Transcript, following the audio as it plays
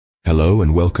Hello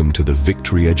and welcome to the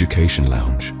Victory Education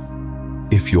Lounge.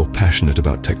 If you're passionate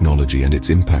about technology and its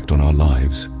impact on our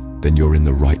lives, then you're in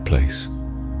the right place.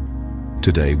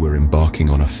 Today we're embarking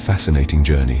on a fascinating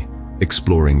journey,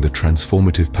 exploring the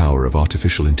transformative power of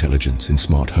artificial intelligence in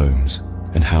smart homes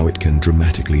and how it can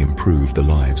dramatically improve the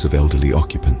lives of elderly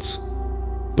occupants.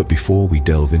 But before we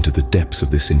delve into the depths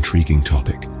of this intriguing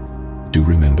topic, do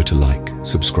remember to like,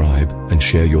 subscribe, and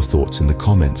share your thoughts in the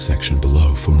comments section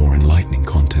below for more enlightening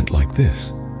content like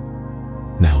this.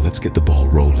 Now let's get the ball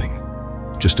rolling.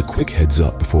 Just a quick heads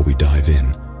up before we dive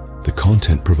in. The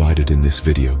content provided in this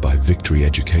video by Victory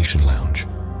Education Lounge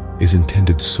is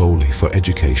intended solely for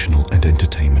educational and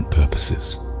entertainment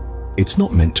purposes. It's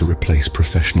not meant to replace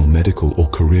professional medical or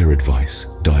career advice,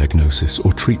 diagnosis,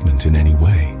 or treatment in any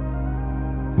way.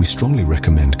 We strongly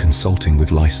recommend consulting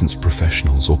with licensed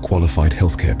professionals or qualified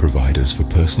healthcare providers for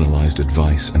personalized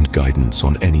advice and guidance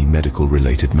on any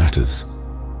medical-related matters.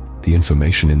 The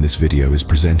information in this video is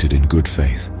presented in good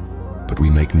faith, but we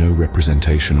make no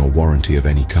representation or warranty of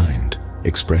any kind,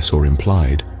 express or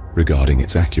implied, regarding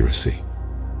its accuracy.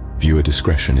 Viewer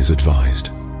discretion is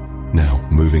advised. Now,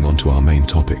 moving on to our main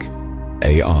topic,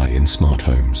 AI in smart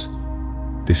homes.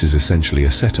 This is essentially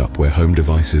a setup where home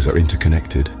devices are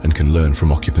interconnected and can learn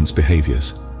from occupants'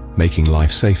 behaviors, making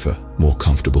life safer, more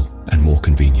comfortable, and more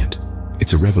convenient.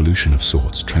 It's a revolution of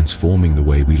sorts, transforming the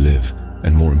way we live,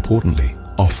 and more importantly,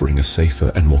 offering a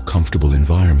safer and more comfortable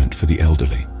environment for the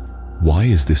elderly. Why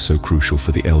is this so crucial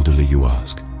for the elderly, you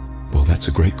ask? Well, that's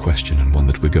a great question and one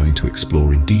that we're going to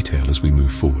explore in detail as we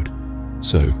move forward.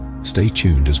 So, stay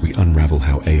tuned as we unravel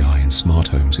how AI in smart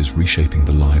homes is reshaping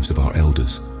the lives of our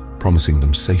elders, promising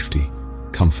them safety,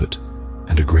 comfort,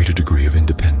 and a greater degree of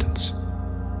independence.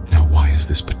 Now, why is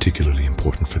this particularly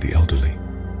important for the elderly?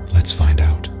 Let's find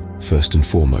out. First and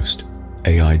foremost,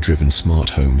 AI-driven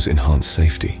smart homes enhance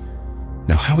safety.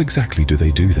 Now, how exactly do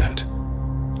they do that?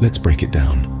 Let's break it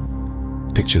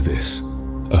down. Picture this,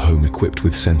 a home equipped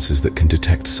with sensors that can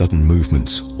detect sudden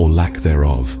movements or lack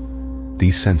thereof.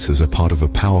 These sensors are part of a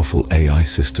powerful AI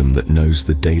system that knows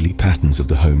the daily patterns of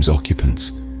the home's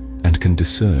occupants and can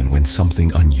discern when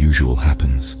something unusual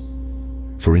happens.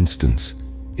 For instance,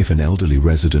 if an elderly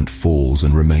resident falls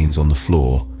and remains on the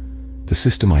floor, the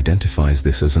system identifies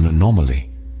this as an anomaly.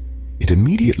 It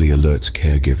immediately alerts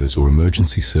caregivers or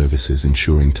emergency services,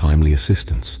 ensuring timely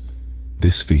assistance.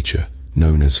 This feature,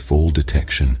 known as fall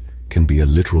detection, can be a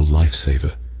literal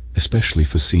lifesaver, especially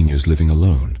for seniors living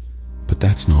alone. But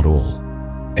that's not all.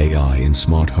 AI in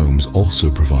smart homes also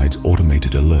provides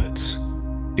automated alerts.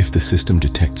 If the system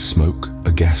detects smoke,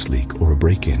 a gas leak, or a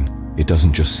break-in, it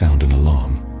doesn't just sound an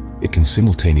alarm. It can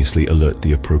simultaneously alert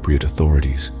the appropriate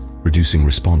authorities, reducing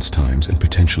response times and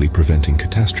potentially preventing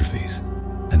catastrophes.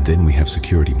 And then we have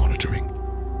security monitoring.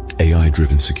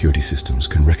 AI-driven security systems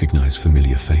can recognize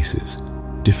familiar faces,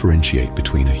 differentiate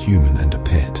between a human and a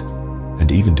pet,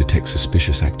 and even detect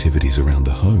suspicious activities around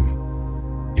the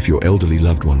home. If your elderly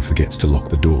loved one forgets to lock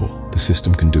the door, the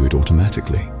system can do it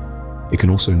automatically. It can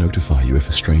also notify you if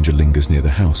a stranger lingers near the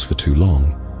house for too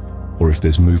long, or if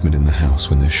there's movement in the house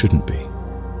when there shouldn't be.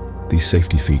 These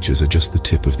safety features are just the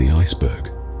tip of the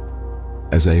iceberg.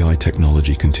 As AI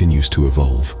technology continues to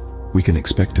evolve, we can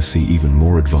expect to see even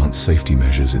more advanced safety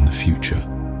measures in the future.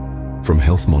 From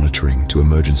health monitoring to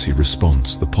emergency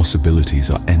response, the possibilities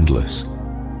are endless.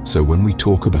 So when we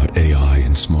talk about AI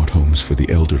in smart homes for the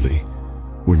elderly,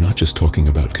 we're not just talking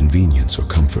about convenience or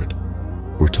comfort.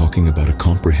 We're talking about a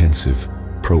comprehensive,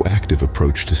 proactive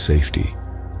approach to safety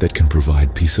that can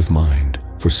provide peace of mind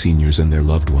for seniors and their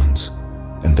loved ones.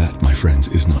 And that, my friends,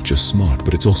 is not just smart,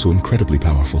 but it's also incredibly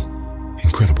powerful.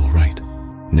 Incredible, right?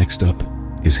 Next up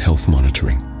is health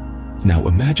monitoring. Now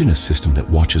imagine a system that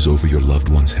watches over your loved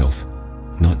one's health,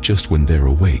 not just when they're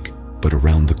awake, but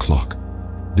around the clock.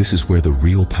 This is where the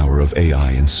real power of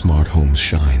AI in smart homes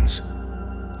shines.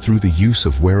 Through the use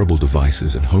of wearable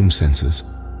devices and home sensors,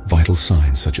 vital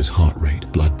signs such as heart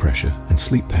rate, blood pressure, and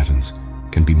sleep patterns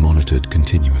can be monitored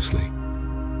continuously.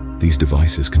 These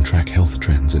devices can track health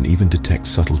trends and even detect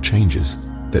subtle changes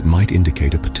that might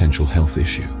indicate a potential health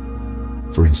issue.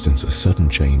 For instance, a sudden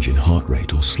change in heart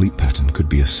rate or sleep pattern could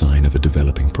be a sign of a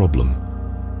developing problem.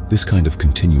 This kind of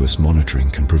continuous monitoring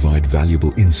can provide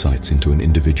valuable insights into an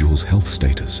individual's health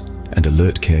status and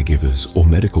alert caregivers or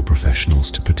medical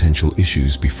professionals to potential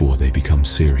issues before they become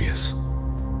serious.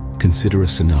 Consider a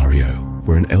scenario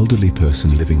where an elderly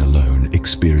person living alone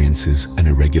experiences an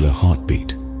irregular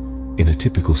heartbeat. In a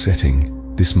typical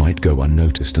setting, this might go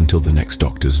unnoticed until the next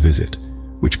doctor's visit,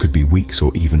 which could be weeks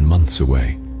or even months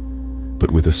away.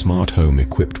 But with a smart home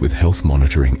equipped with health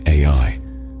monitoring AI,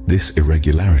 this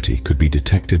irregularity could be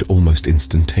detected almost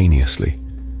instantaneously.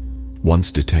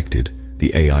 Once detected,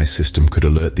 the AI system could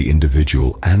alert the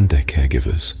individual and their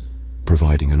caregivers,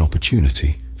 providing an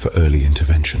opportunity for early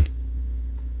intervention.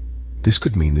 This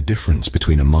could mean the difference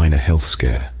between a minor health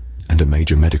scare and a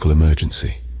major medical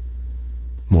emergency.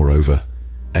 Moreover,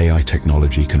 AI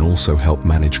technology can also help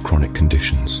manage chronic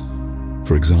conditions.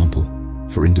 For example,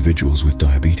 for individuals with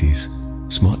diabetes,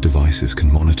 smart devices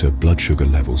can monitor blood sugar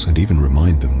levels and even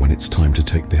remind them when it's time to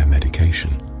take their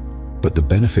medication. But the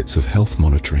benefits of health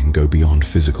monitoring go beyond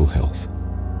physical health.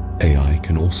 AI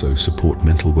can also support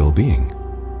mental well-being.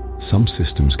 Some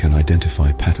systems can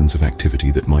identify patterns of activity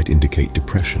that might indicate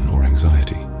depression or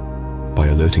anxiety. By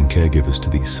alerting caregivers to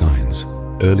these signs,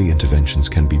 early interventions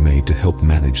can be made to help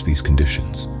manage these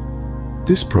conditions.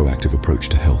 This proactive approach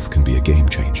to health can be a game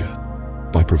changer.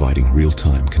 By providing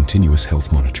real-time, continuous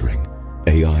health monitoring,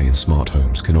 AI in smart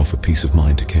homes can offer peace of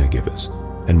mind to caregivers,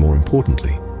 and more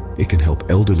importantly, it can help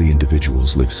elderly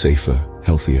individuals live safer,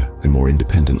 healthier, and more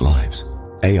independent lives.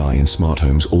 AI in smart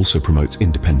homes also promotes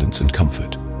independence and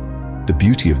comfort. The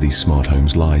beauty of these smart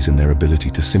homes lies in their ability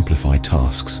to simplify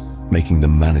tasks, making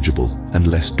them manageable and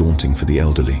less daunting for the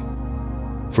elderly.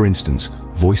 For instance,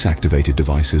 voice-activated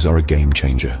devices are a game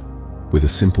changer. With a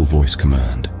simple voice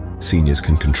command, seniors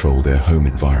can control their home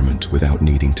environment without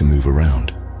needing to move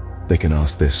around. They can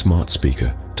ask their smart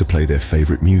speaker to play their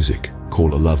favorite music,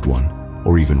 call a loved one,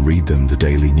 or even read them the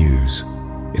daily news.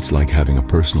 It's like having a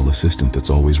personal assistant that's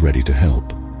always ready to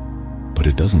help. But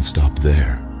it doesn't stop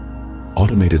there.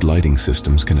 Automated lighting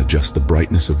systems can adjust the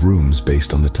brightness of rooms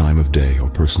based on the time of day or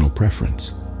personal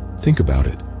preference. Think about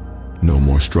it. No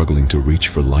more struggling to reach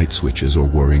for light switches or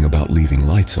worrying about leaving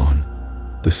lights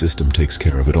on. The system takes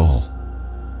care of it all.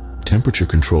 Temperature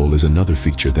control is another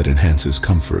feature that enhances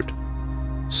comfort.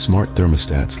 Smart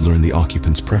thermostats learn the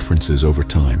occupant's preferences over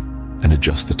time and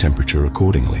adjust the temperature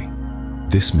accordingly.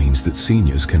 This means that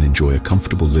seniors can enjoy a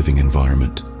comfortable living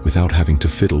environment without having to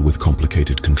fiddle with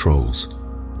complicated controls.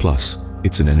 Plus,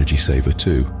 it's an energy saver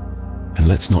too. And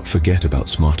let's not forget about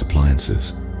smart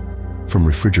appliances. From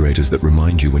refrigerators that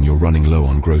remind you when you're running low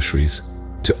on groceries,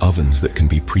 to ovens that can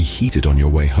be preheated on your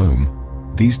way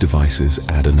home, these devices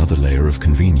add another layer of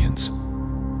convenience.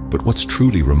 But what's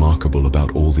truly remarkable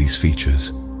about all these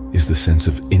features is the sense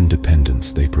of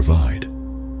independence they provide.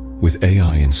 With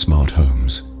AI in smart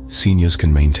homes, seniors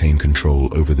can maintain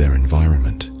control over their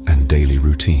environment and daily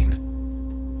routine.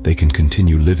 They can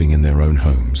continue living in their own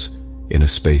homes, in a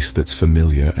space that's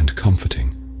familiar and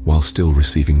comforting, while still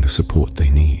receiving the support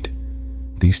they need.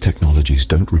 These technologies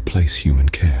don't replace human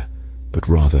care, but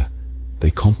rather, they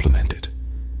complement it.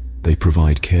 They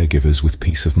provide caregivers with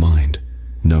peace of mind,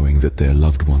 knowing that their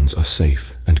loved ones are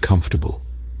safe and comfortable,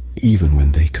 even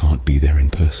when they can't be there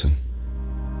in person.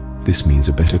 This means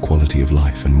a better quality of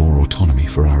life and more autonomy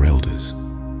for our elders.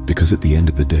 Because at the end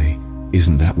of the day,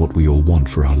 isn't that what we all want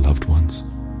for our loved ones?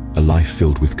 A life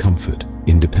filled with comfort,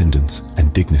 independence,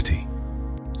 and dignity.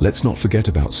 Let's not forget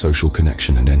about social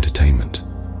connection and entertainment.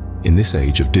 In this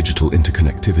age of digital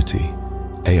interconnectivity,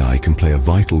 AI can play a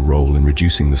vital role in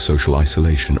reducing the social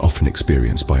isolation often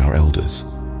experienced by our elders.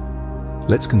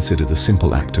 Let's consider the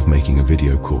simple act of making a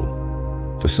video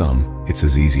call. For some, it's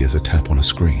as easy as a tap on a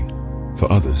screen.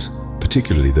 For others,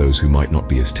 particularly those who might not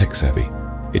be as tech-savvy,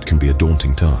 it can be a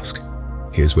daunting task.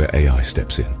 Here's where AI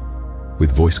steps in.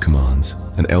 With voice commands,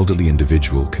 an elderly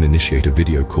individual can initiate a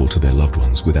video call to their loved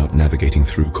ones without navigating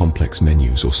through complex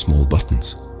menus or small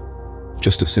buttons.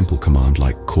 Just a simple command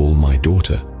like "Call my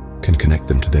daughter" can connect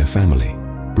them to their family,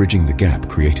 bridging the gap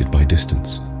created by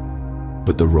distance.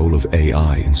 But the role of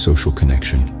AI in social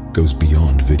connection goes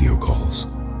beyond video calls.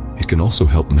 It can also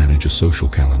help manage a social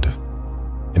calendar.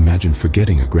 Imagine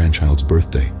forgetting a grandchild's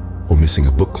birthday or missing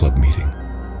a book club meeting.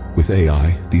 With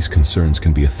AI, these concerns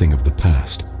can be a thing of the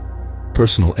past.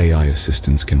 Personal AI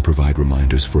assistants can provide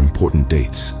reminders for important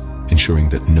dates, ensuring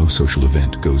that no social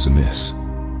event goes amiss.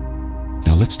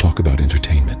 Now let's talk about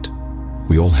entertainment.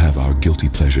 We all have our guilty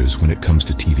pleasures when it comes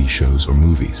to TV shows or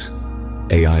movies.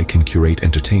 AI can curate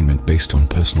entertainment based on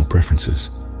personal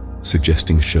preferences,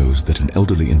 suggesting shows that an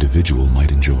elderly individual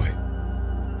might enjoy.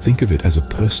 Think of it as a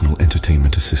personal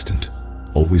entertainment assistant,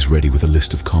 always ready with a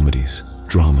list of comedies,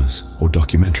 dramas, or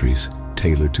documentaries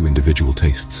tailored to individual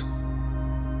tastes.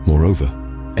 Moreover,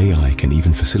 AI can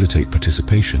even facilitate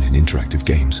participation in interactive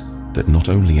games that not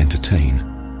only entertain,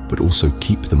 but also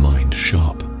keep the mind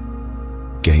sharp.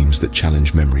 Games that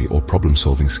challenge memory or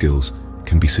problem-solving skills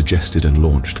can be suggested and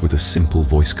launched with a simple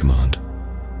voice command.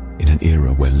 In an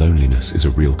era where loneliness is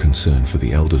a real concern for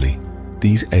the elderly,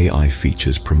 these AI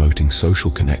features promoting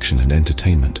social connection and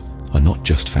entertainment are not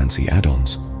just fancy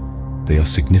add-ons. They are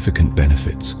significant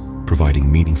benefits,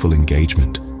 providing meaningful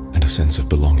engagement and a sense of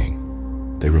belonging.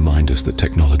 They remind us that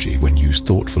technology, when used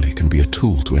thoughtfully, can be a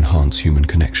tool to enhance human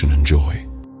connection and joy.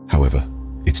 However,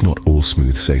 it's not all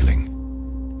smooth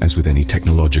sailing. As with any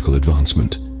technological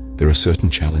advancement, there are certain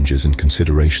challenges and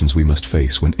considerations we must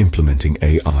face when implementing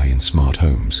AI in smart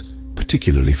homes,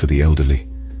 particularly for the elderly.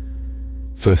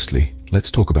 Firstly, let's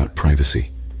talk about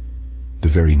privacy. The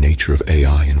very nature of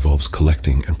AI involves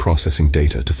collecting and processing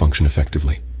data to function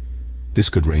effectively. This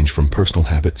could range from personal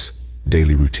habits,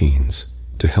 daily routines,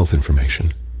 to health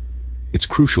information. It's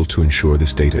crucial to ensure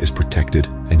this data is protected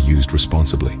and used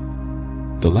responsibly.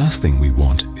 The last thing we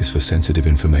want is for sensitive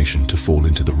information to fall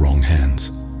into the wrong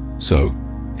hands. So,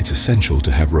 it's essential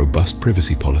to have robust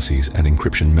privacy policies and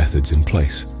encryption methods in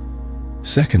place.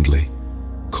 Secondly,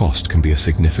 cost can be a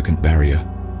significant barrier.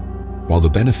 While the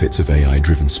benefits of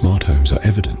AI-driven smart homes are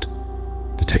evident,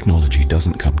 the technology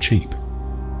doesn't come cheap.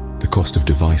 The cost of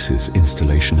devices,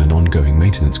 installation, and ongoing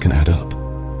maintenance can add up.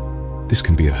 This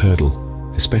can be a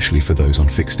hurdle, especially for those on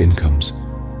fixed incomes,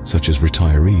 such as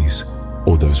retirees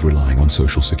or those relying on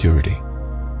Social Security.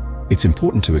 It's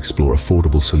important to explore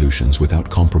affordable solutions without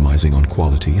compromising on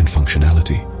quality and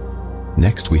functionality.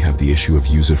 Next, we have the issue of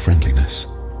user-friendliness.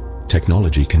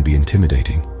 Technology can be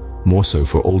intimidating, more so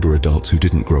for older adults who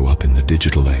didn't grow up in the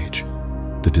digital age.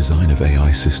 The design of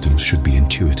AI systems should be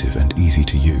intuitive and easy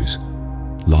to use.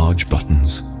 Large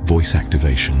buttons, voice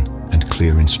activation, and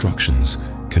clear instructions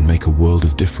can make a world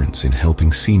of difference in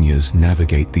helping seniors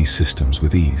navigate these systems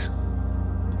with ease.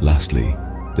 Lastly,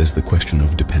 there's the question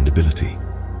of dependability.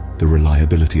 The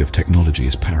reliability of technology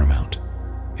is paramount.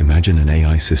 Imagine an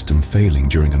AI system failing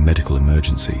during a medical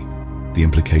emergency. The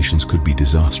implications could be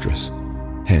disastrous.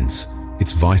 Hence,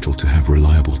 it's vital to have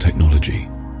reliable technology,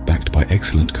 backed by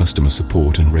excellent customer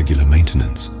support and regular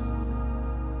maintenance.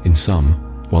 In sum,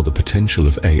 while the potential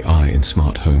of AI in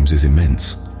smart homes is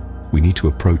immense, we need to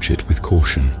approach it with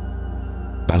caution.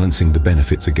 Balancing the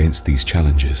benefits against these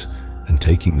challenges and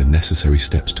taking the necessary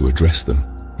steps to address them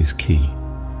is key.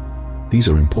 These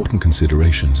are important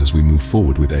considerations as we move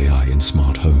forward with AI in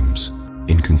smart homes.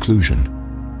 In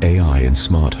conclusion, AI in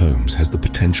smart homes has the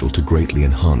potential to greatly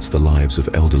enhance the lives of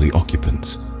elderly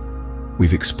occupants.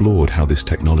 We've explored how this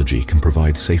technology can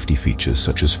provide safety features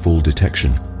such as fall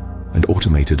detection and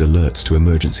automated alerts to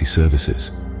emergency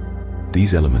services.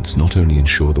 These elements not only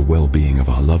ensure the well-being of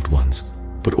our loved ones,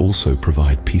 but also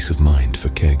provide peace of mind for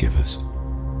caregivers.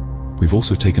 We've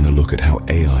also taken a look at how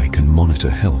AI can monitor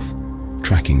health,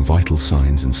 tracking vital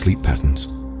signs and sleep patterns,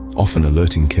 often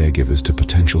alerting caregivers to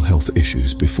potential health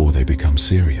issues before they become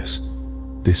serious.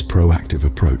 This proactive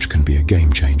approach can be a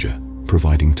game changer,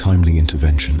 providing timely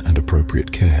intervention and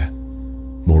appropriate care.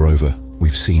 Moreover,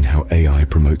 we've seen how AI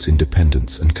promotes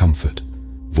independence and comfort.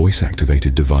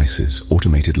 Voice-activated devices,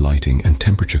 automated lighting, and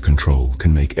temperature control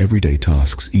can make everyday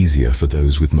tasks easier for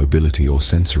those with mobility or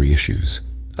sensory issues,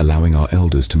 allowing our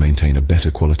elders to maintain a better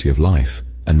quality of life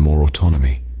and more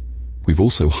autonomy. We've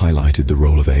also highlighted the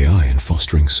role of AI in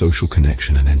fostering social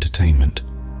connection and entertainment,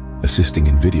 assisting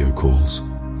in video calls,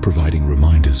 providing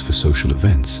reminders for social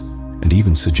events, and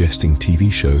even suggesting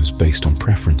TV shows based on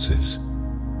preferences.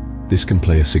 This can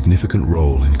play a significant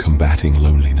role in combating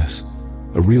loneliness,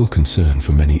 a real concern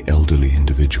for many elderly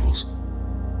individuals.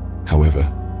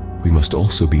 However, we must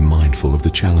also be mindful of the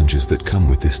challenges that come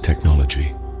with this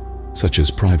technology, such as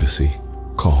privacy,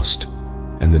 cost,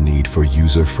 and the need for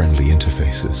user-friendly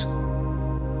interfaces.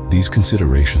 These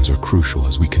considerations are crucial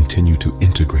as we continue to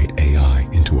integrate AI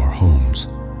into our homes.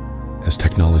 As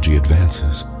technology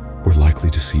advances, we're likely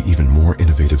to see even more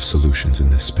innovative solutions in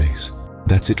this space.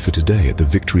 That's it for today at the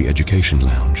Victory Education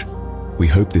Lounge. We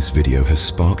hope this video has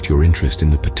sparked your interest in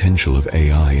the potential of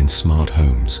AI in smart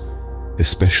homes,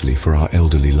 especially for our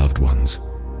elderly loved ones.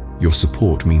 Your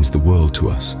support means the world to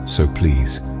us, so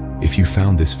please, if you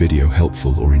found this video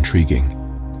helpful or intriguing,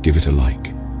 give it a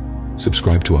like.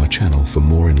 Subscribe to our channel for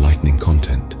more enlightening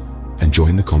content, and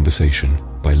join the conversation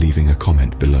by leaving a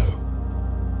comment below.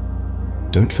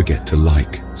 Don't forget to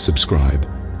like, subscribe,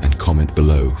 and comment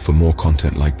below for more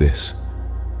content like this.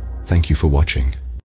 Thank you for watching.